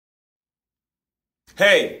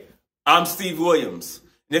Hey, I'm Steve Williams.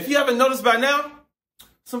 And if you haven't noticed by now,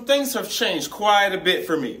 some things have changed quite a bit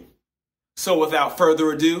for me. So without further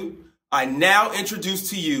ado, I now introduce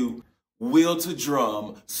to you Wheel to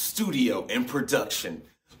Drum Studio and Production.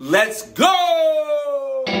 Let's go!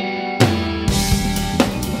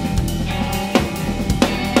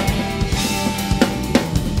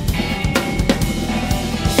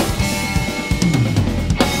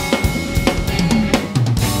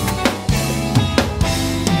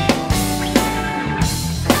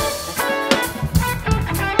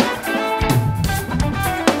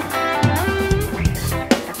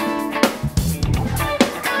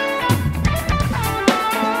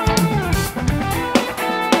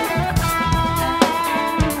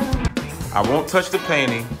 I won't touch the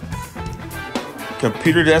painting.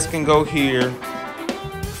 Computer desk can go here.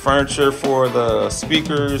 Furniture for the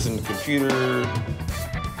speakers and the computer.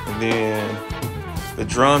 And then the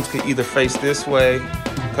drums can either face this way,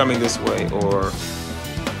 coming this way, or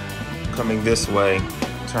coming this way.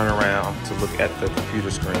 Turn around to look at the computer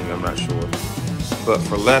screen, I'm not sure. But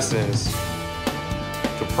for lessons,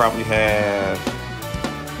 you could probably have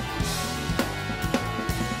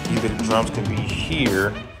either the drums can be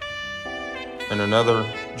here and another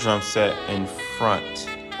drum set in front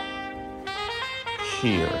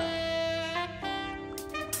here,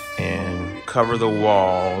 and cover the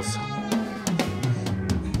walls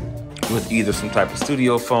with either some type of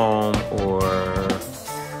studio foam or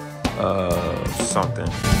something.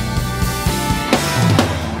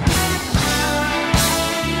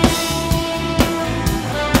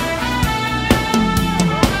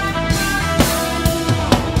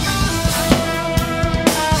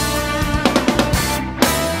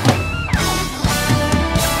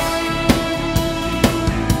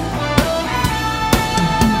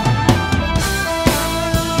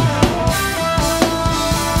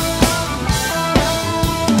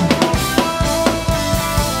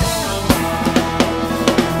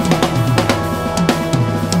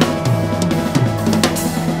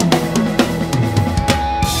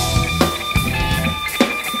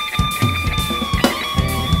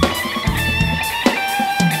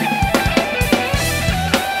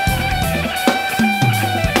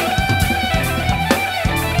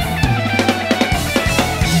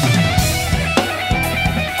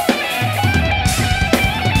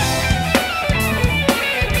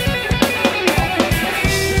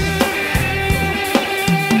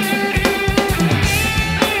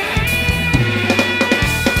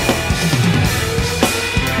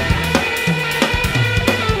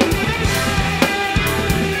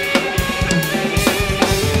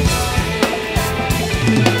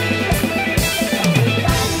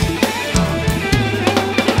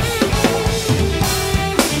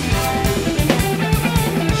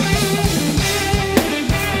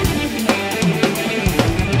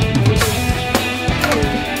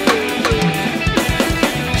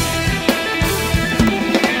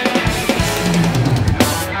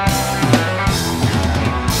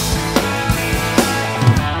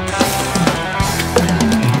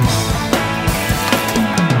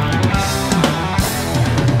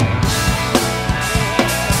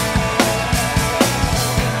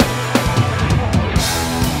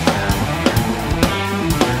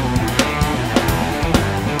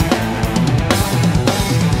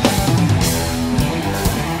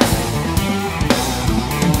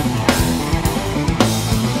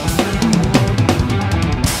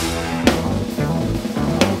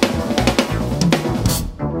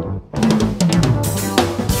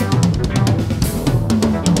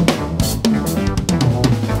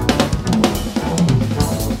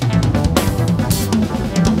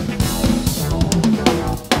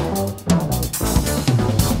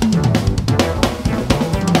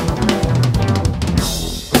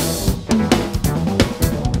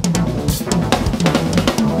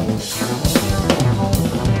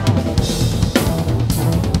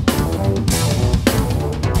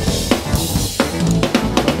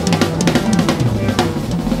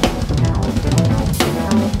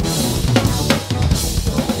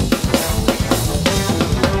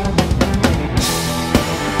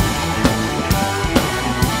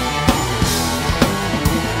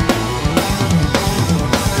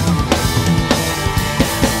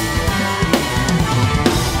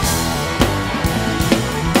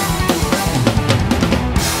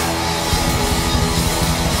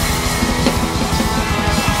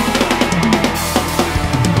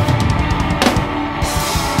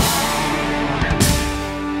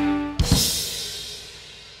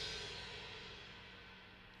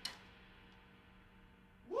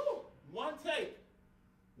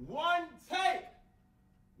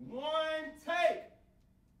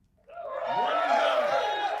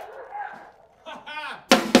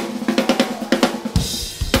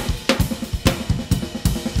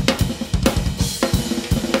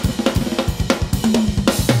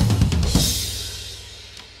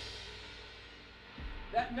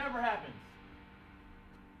 That never happens.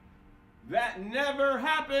 That never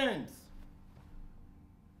happens.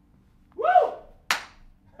 Woo!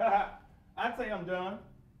 I'd say I'm done.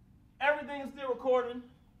 Everything is still recording.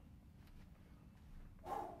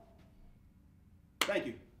 Thank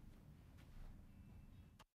you.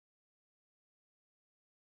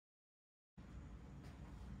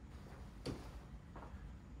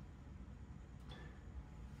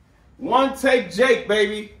 One take Jake,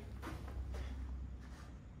 baby.